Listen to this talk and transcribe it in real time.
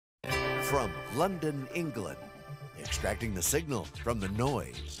From London, England, extracting the signal from the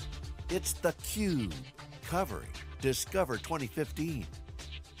noise, it's theCUBE, covering Discover 2015.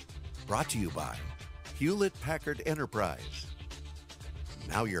 Brought to you by Hewlett Packard Enterprise.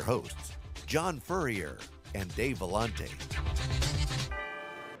 Now your hosts, John Furrier and Dave Vellante.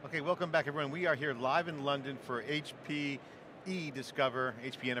 Okay, welcome back everyone. We are here live in London for HPE Discover,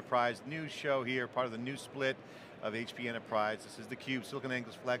 HPE Enterprise, new show here, part of the new split of HPE Enterprise. This is theCUBE,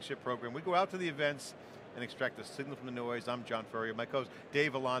 SiliconANGLE's flagship program. We go out to the events and extract the signal from the noise. I'm John Furrier, my co-host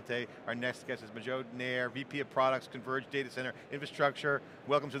Dave Vellante. Our next guest is Manoj Nair, VP of Products, Converged Data Center Infrastructure.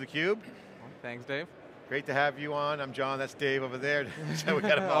 Welcome to theCUBE. Thanks, Dave. Great to have you on. I'm John, that's Dave over there. So we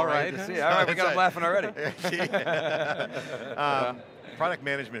got him all right. All right, we got him laughing already. Product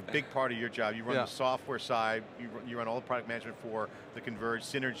management, big part of your job. You run the software side, you run all the product management for the Converged,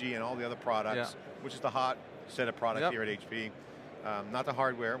 Synergy, and all the other products, which is the hot set of products here at HPE. Not the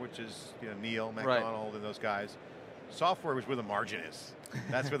hardware, which is Neil, McDonald, and those guys. Software is where the margin is.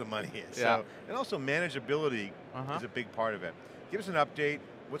 That's where the money is. So, and also manageability is a big part of it. Give us an update.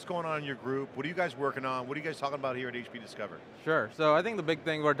 What's going on in your group? What are you guys working on? What are you guys talking about here at HPE Discover? Sure, so I think the big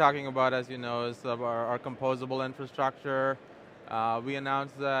thing we're talking about, as you know, is our composable infrastructure. We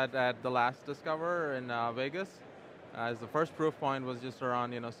announced that at the last Discover in Vegas. As the first proof point was just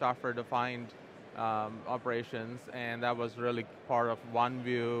around software-defined operations, and that was really part of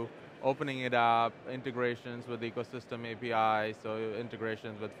OneView, opening it up, integrations with ecosystem APIs, so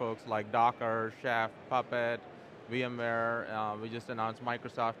integrations with folks like Docker, Chef, Puppet, VMware. We just announced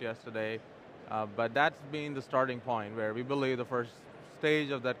Microsoft yesterday. But that's been the starting point where we believe the first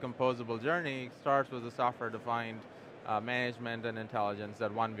stage of that composable journey starts with the software-defined management and intelligence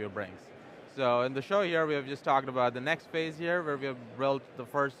that OneView brings. So in the show here, we have just talked about the next phase here where we have built the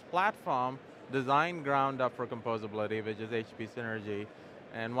first platform designed ground up for composability, which is HPE Synergy.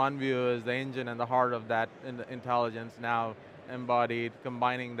 And OneView is the engine and the heart of that intelligence now embodied,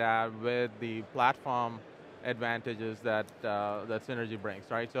 combining that with the platform advantages that Synergy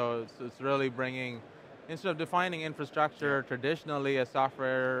brings, right? So it's really bringing, instead of defining infrastructure traditionally as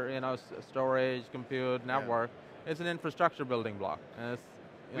software, storage, compute, network, it's an infrastructure building block. And it's,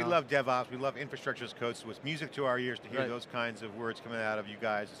 we love DevOps, we love infrastructure as code, so it's music to our ears to hear those kinds of words coming out of you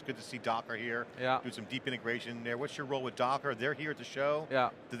guys. It's good to see Docker here, do some deep integration there. What's your role with Docker? They're here at the show.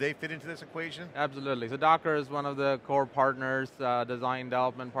 Do they fit into this equation? Absolutely, so Docker is one of the core partners, design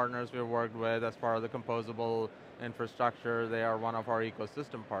development partners we've worked with as part of the composable infrastructure. They are one of our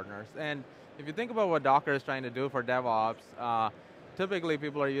ecosystem partners. And if you think about what Docker is trying to do for DevOps, typically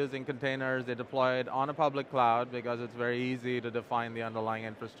people are using containers, they deploy it on a public cloud because it's very easy to define the underlying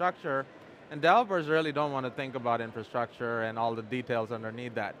infrastructure. And developers really don't want to think about infrastructure and all the details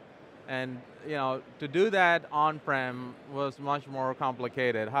underneath that. And to do that on-prem was much more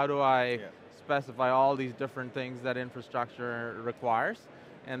complicated. How do I specify all these different things that infrastructure requires?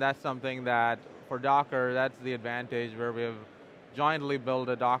 And that's something that, for Docker, that's the advantage where we have jointly built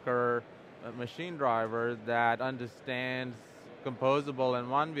a Docker machine driver that understands composable in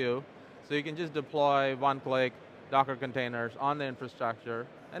OneView, so you can just deploy one-click Docker containers on the infrastructure,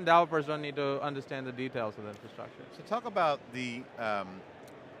 and developers don't need to understand the details of the infrastructure. So talk about the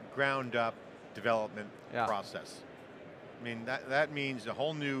ground-up development process. I mean, that means a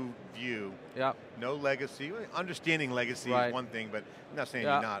whole new view, no legacy. Understanding legacy is one thing, but I'm not saying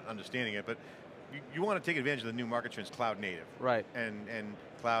you're not understanding it, but you want to take advantage of the new market trends, cloud native. And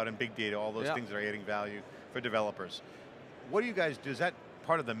cloud and big data, all those things that are adding value for developers. What do you guys do? Is that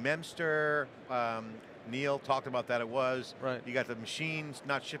part of the Memster? Neil talked about that, it was. You got the machines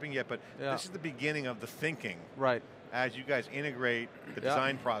not shipping yet, but this is the beginning of the thinking. As you guys integrate the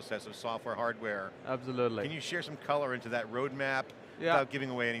design process of software, hardware. Absolutely. Can you share some color into that roadmap without giving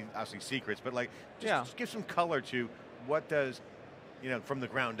away any, obviously, secrets, but like, just give some color to what does, from the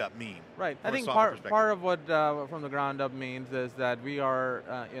ground up mean? I think part of what from the ground up means is that we are,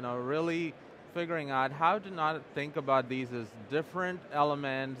 really figuring out how to not think about these as different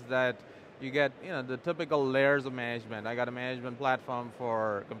elements that you get, the typical layers of management. I got a management platform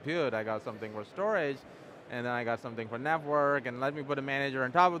for compute, I got something for storage, and then I got something for network, and let me put a manager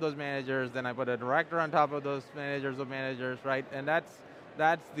on top of those managers, then I put a director on top of those managers of managers, right? And that's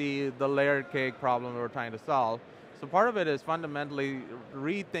the layered cake problem we're trying to solve. So part of it is fundamentally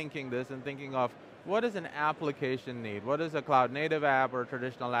rethinking this and thinking of what does an application need? What does a cloud native app or a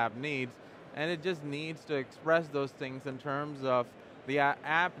traditional app needs? And it just needs to express those things in terms of the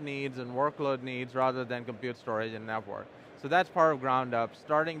app needs and workload needs rather than compute, storage, and network. So that's part of ground up,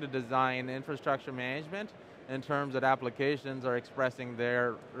 starting to design infrastructure management in terms that applications are expressing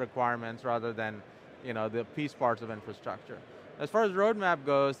their requirements rather than the piece parts of infrastructure. As far as roadmap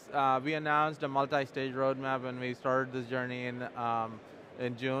goes, we announced a multi-stage roadmap when we started this journey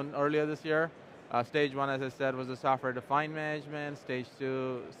in June earlier this year. Stage 1, as I said, was the software-defined management. Stage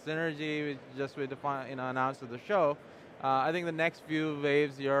 2, Synergy, which just we announced at the show. I think the next few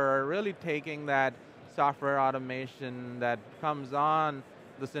waves, you're really taking that software automation that comes on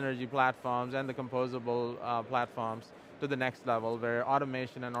the Synergy platforms and the composable platforms to the next level, where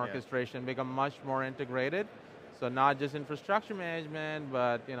automation and orchestration become much more integrated. So not just infrastructure management,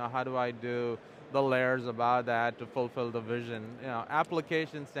 but how do I do the layers about that to fulfill the vision?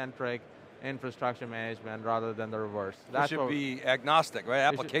 Application-centric infrastructure management rather than the reverse. That should be agnostic, right?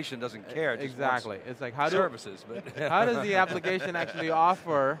 Application doesn't care. Exactly. It's like how services, how does the application actually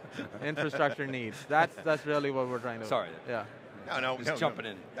offer infrastructure needs? That's really what we're trying to. Sorry. Yeah. Just jumping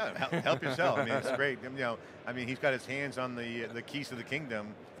in. Help yourself. I mean, it's great. I mean, he's got his hands on the keys to the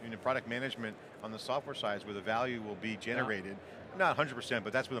kingdom in the product management on the software side, where the value will be generated. Not 100%,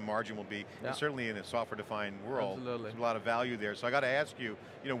 but that's where the margin will be. And certainly in a software-defined world, there's a lot of value there. So I got to ask you,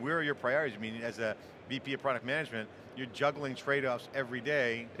 where are your priorities? I mean, as a VP of product management, you're juggling trade-offs every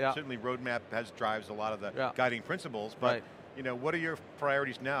day. Certainly roadmap drives a lot of the guiding principles, but what are your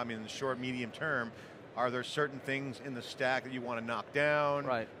priorities now? I mean, in the short, medium term, are there certain things in the stack that you want to knock down?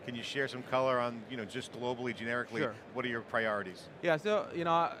 Can you share some color on, just globally, generically, what are your priorities? Yeah, so,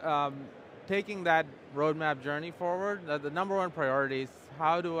 taking that roadmap journey forward, the number one priority is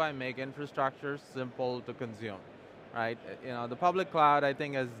how do I make infrastructure simple to consume, right? The public cloud, I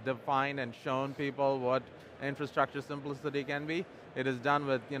think, has defined and shown people what infrastructure simplicity can be. It is done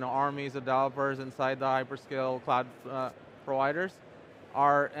with armies of developers inside the hyperscale cloud providers.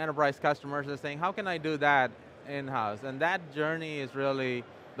 Our enterprise customers are saying, how can I do that in-house? And that journey is really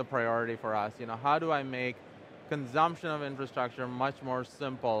the priority for us. How do I make consumption of infrastructure much more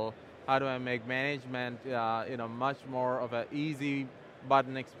simple? How do I make management much more of an easy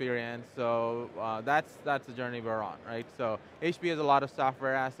button experience? So that's the journey we're on, right? So HPE has a lot of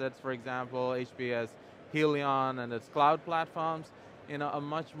software assets, for example. HPE has Helion and its cloud platforms. A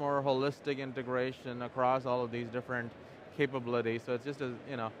much more holistic integration across all of these different capabilities. So it's just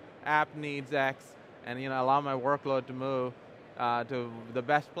app needs X, and allow my workload to move to the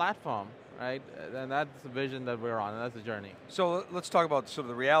best platform. Right, and that's the vision that we're on, and that's the journey. So let's talk about sort of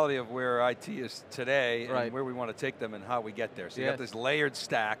the reality of where IT is today and where we want to take them and how we get there. So you have these layered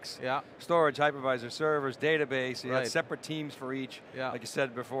stacks, storage, hypervisor, servers, database, you have separate teams for each, like you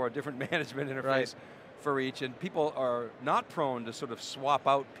said before, a different management interface for each, and people are not prone to sort of swap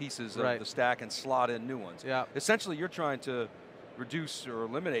out pieces of the stack and slot in new ones. Essentially, you're trying to reduce or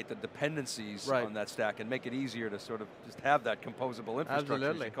eliminate the dependencies on that stack and make it easier to sort of just have that composable infrastructure,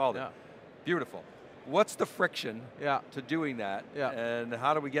 as you called it. Beautiful. What's the friction to doing that, and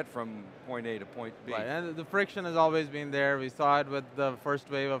how do we get from point A to point B? And the friction has always been there. We saw it with the first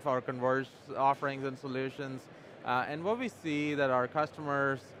wave of our converged offerings and solutions. And what we see that our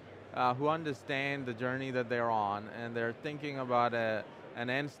customers who understand the journey that they're on, and they're thinking about an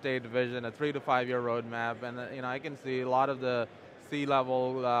end state vision, a 3 to 5 year roadmap, and I can see a lot of the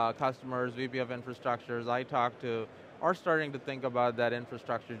C-level customers, VP of infrastructures I talk to, are starting to think about that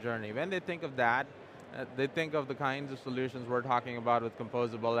infrastructure journey. When they think of that, they think of the kinds of solutions we're talking about with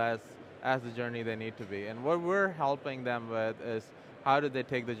composable as the journey they need to be. And what we're helping them with is how do they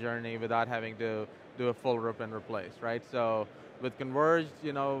take the journey without having to do a full rip and replace, right? So with Converged,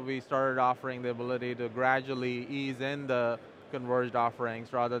 we started offering the ability to gradually ease in the converged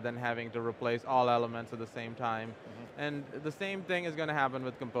offerings rather than having to replace all elements at the same time. And the same thing is going to happen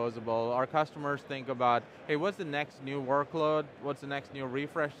with composable. Our customers think about, hey, what's the next new workload? What's the next new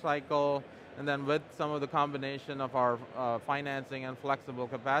refresh cycle? And then with some of the combination of our financing and flexible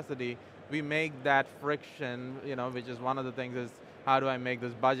capacity, we make that friction, which is one of the things is, how do I make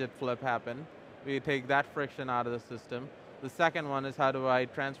this budget flip happen? We take that friction out of the system. The second one is, how do I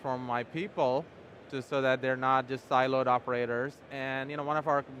transform my people so that they're not just siloed operators? And one of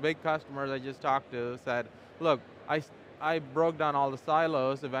our big customers I just talked to said, look, I broke down all the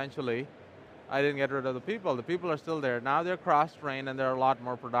silos eventually. I didn't get rid of the people. The people are still there. Now they're cross-trained and they're a lot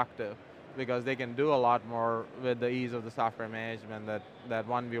more productive because they can do a lot more with the ease of the software management that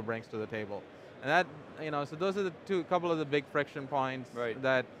OneView brings to the table. And that, so those are the couple of the big friction points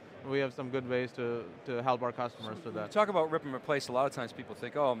that we have some good ways to help our customers with that. Talk about rip and replace. A lot of times people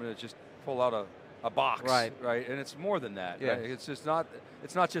think, oh, I'm going to just pull out a box, right? And it's more than that. Right? It's just not.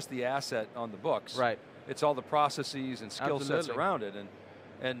 It's not just the asset on the books. Right. It's all the processes and skill sets around it,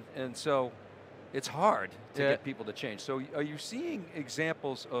 and so it's hard to get people to change. So are you seeing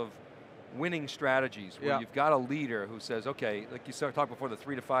examples of winning strategies where you've got a leader who says, okay, like you talked before, the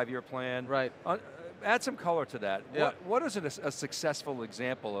 3 to 5 year plan, add some color to that. Yeah. What is a successful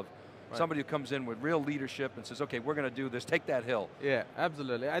example of somebody who comes in with real leadership and says, okay, we're going to do this, take that hill? Yeah,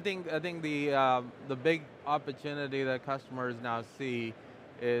 absolutely. I think the big opportunity that customers now see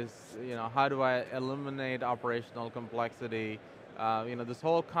is, how do I eliminate operational complexity? This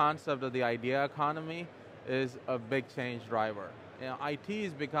whole concept of the idea economy is a big change driver. IT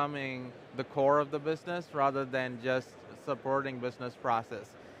is becoming the core of the business rather than just supporting business process.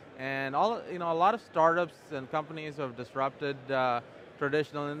 And a lot of startups and companies who have disrupted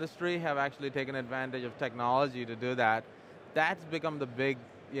traditional industry have actually taken advantage of technology to do that. That's become the big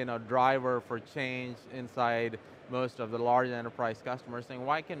driver for change inside most of the large enterprise customers, saying,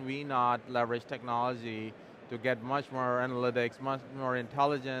 why can we not leverage technology to get much more analytics, much more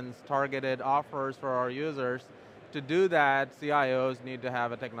intelligence, targeted offers for our users? To do that, CIOs need to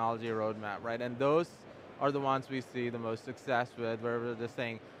have a technology roadmap, right? And those are the ones we see the most success with, where they're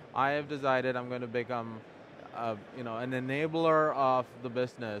saying, I have decided I'm going to become an enabler of the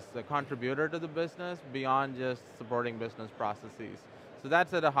business, a contributor to the business beyond just supporting business processes. So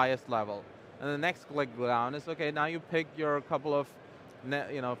that's at the highest level. And the next click down is, okay, now you pick your couple of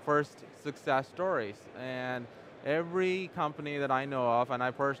first success stories. And every company that I know of, and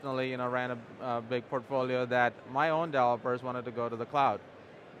I personally ran a big portfolio that my own developers wanted to go to the cloud.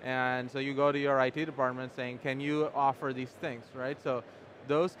 And so you go to your IT department saying, can you offer these things, right? So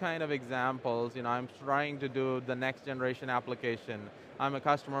those kind of examples, I'm trying to do the next generation application. I'm a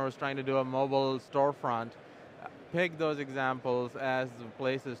customer who's trying to do a mobile storefront. Pick those examples as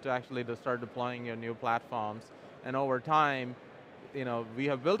places to actually start deploying your new platforms. And over time, we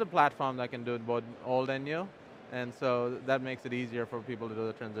have built a platform that can do it both old and new. And so that makes it easier for people to do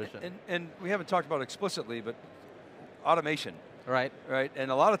the transition. And we haven't talked about it explicitly, but automation. Right. Right, and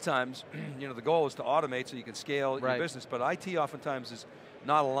a lot of times, the goal is to automate so you can scale your business, but IT oftentimes is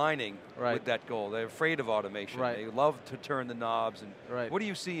not aligning with that goal. They're afraid of automation. They love to turn the knobs. And what are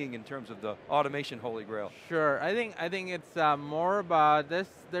you seeing in terms of the automation holy grail? Sure, I think it's more about this.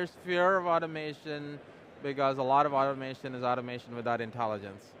 There's fear of automation because a lot of automation is automation without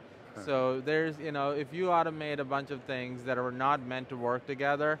intelligence. So there's, if you automate a bunch of things that are not meant to work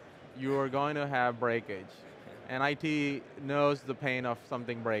together, you are going to have breakage. And IT knows the pain of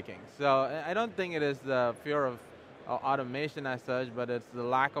something breaking. So I don't think it is the fear of automation as such, but it's the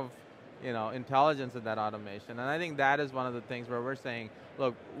lack of intelligence in that automation. And I think that is one of the things where we're saying,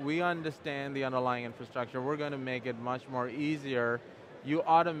 look, we understand the underlying infrastructure. We're going to make it much more easier. You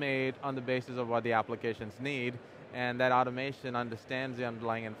automate on the basis of what the applications need, and that automation understands the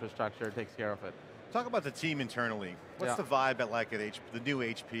underlying infrastructure, takes care of it. Talk about the team internally. What's the vibe at the new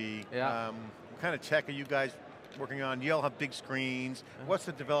HP? What kind of tech are you guys working on? You all have big screens. What's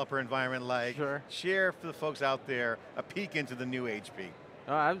the developer environment like? Sure. Share for the folks out there a peek into the new HP.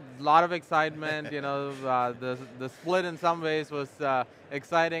 A lot of excitement. The split in some ways was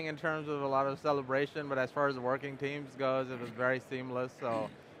exciting in terms of a lot of celebration, but as far as the working teams goes, it was very seamless. So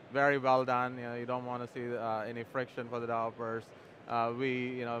very well done. You don't want to see any friction for the developers.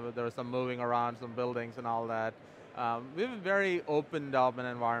 There was some moving around, some buildings and all that. We have a very open development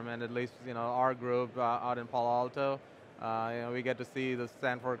environment, at least our group out in Palo Alto. We get to see the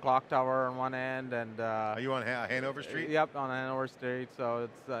Stanford Clock Tower on one end, and are you on Hanover Street? Yep, on Hanover Street. So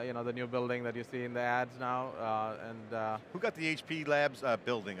it's the new building that you see in the ads now. Who got the HP Labs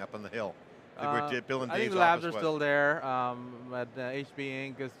building up on the hill? Bill and I Dave's think the labs office are still there, but HP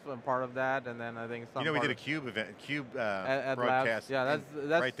Inc. is part of that, and then I think some. We did a CUBE event, CUBE at broadcast. Yeah,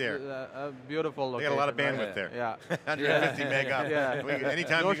 that's right there. A beautiful location. They got a lot of bandwidth there. Yeah, 150 meg up.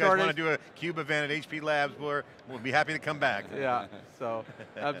 Anytime you guys want to do a CUBE event at HP Labs, we'll be happy to come back. Yeah, so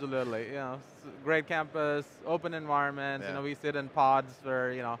absolutely. Great campus, open environment. We sit in pods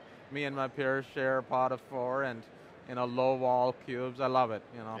where me and my peers share a pod of 4, and low wall cubes. I love it.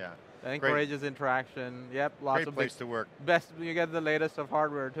 It encourages interaction. Yep, lots Great of place to work. You get the latest of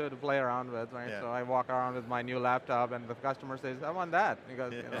hardware too to play around with, right? So I walk around with my new laptop, and the customer says, "I want that."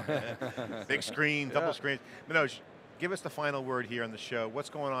 Because big screen, double screens. Manoj, give us the final word here on the show.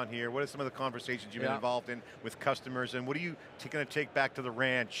 What's going on here? What are some of the conversations you've been involved in with customers, and what are you going to take back to the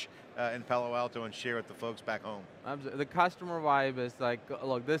ranch in Palo Alto and share with the folks back home? The customer vibe is like,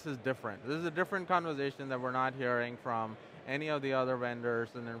 look, this is different. This is a different conversation that we're not hearing from any of the other vendors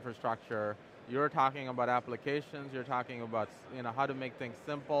in infrastructure. You're talking about applications, you're talking about how to make things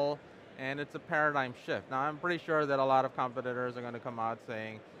simple, and it's a paradigm shift. Now I'm pretty sure that a lot of competitors are going to come out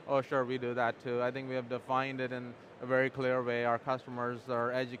saying, oh sure, we do that too. I think we have defined it in a very clear way. Our customers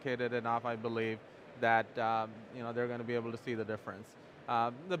are educated enough, I believe, that they're going to be able to see the difference.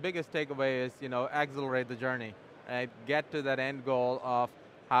 The biggest takeaway is accelerate the journey. Right? Get to that end goal of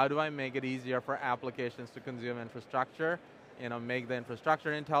how do I make it easier for applications to consume infrastructure, make the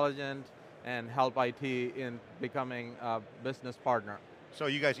infrastructure intelligent, and help IT in becoming a business partner. So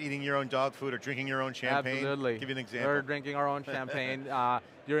you guys eating your own dog food or drinking your own champagne? Absolutely. Give you an example. We're drinking our own champagne.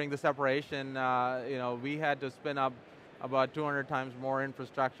 During the separation, we had to spin up about 200 times more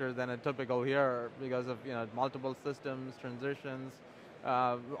infrastructure than a typical year because of multiple systems, transitions.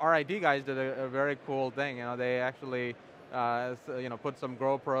 Our IT guys did a very cool thing. They actually put some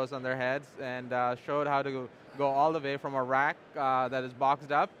GoPros on their heads and showed how to go all the way from a rack that is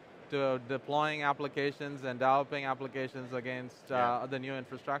boxed up to deploying applications and developing applications against the new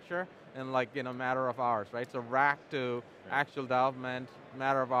infrastructure in like matter of hours, right? So rack to actual development,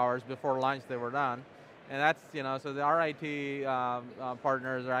 matter of hours. Before lunch they were done. And that's, so our IT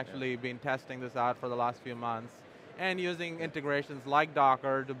partners are actually been testing this out for the last few months and using integrations like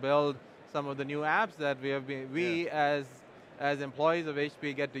Docker to build some of the new apps that we as employees of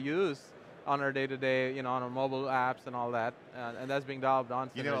HPE get to use on our day-to-day, on our mobile apps and all that, and that's being developed on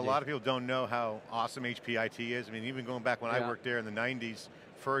Synergy. A lot of people don't know how awesome HPE IT is. I mean, even going back when I worked there in the 90s,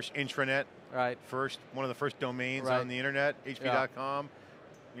 first intranet, one of the first domains on the internet, HP.com.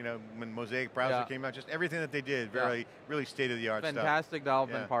 When Mosaic browser came out, just everything that they did, really state-of-the-art stuff. Fantastic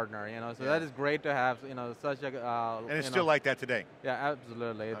development partner, so that is great to have, such a... and it's still like that today. Yeah,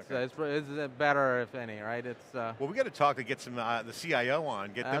 absolutely. It's better, if any, right? It's... well, we got to talk to get some, the CIO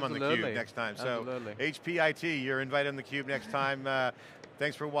on, get them on theCUBE next time. So, HPE IT, you're invited on theCUBE next time.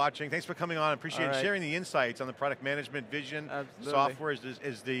 Thanks for watching. Thanks for coming on. Appreciate sharing the insights on the product management vision. Software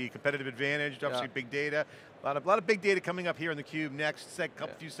is the competitive advantage, obviously big data. A lot of big data coming up here on theCUBE. Next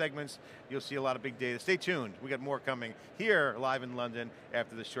few segments, you'll see a lot of big data. Stay tuned, we got more coming here live in London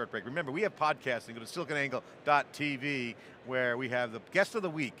after this short break. Remember, we have podcasting. Go to siliconangle.tv where we have the guest of the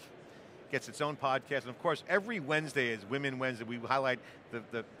week. Gets its own podcast. And of course, every Wednesday is Women Wednesday. We highlight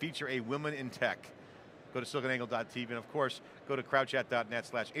feature a woman in tech. Go to siliconangle.tv, and of course, go to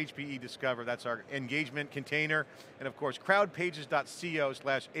crowdchat.net/HPE Discover. That's our engagement container. And of course,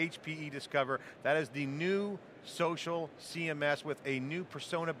 crowdpages.co/HPE Discover. That is the new social CMS with a new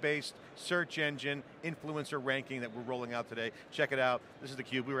persona-based search engine influencer ranking that we're rolling out today. Check it out. This is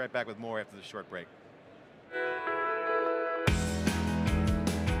theCUBE. We'll be right back with more after this short break.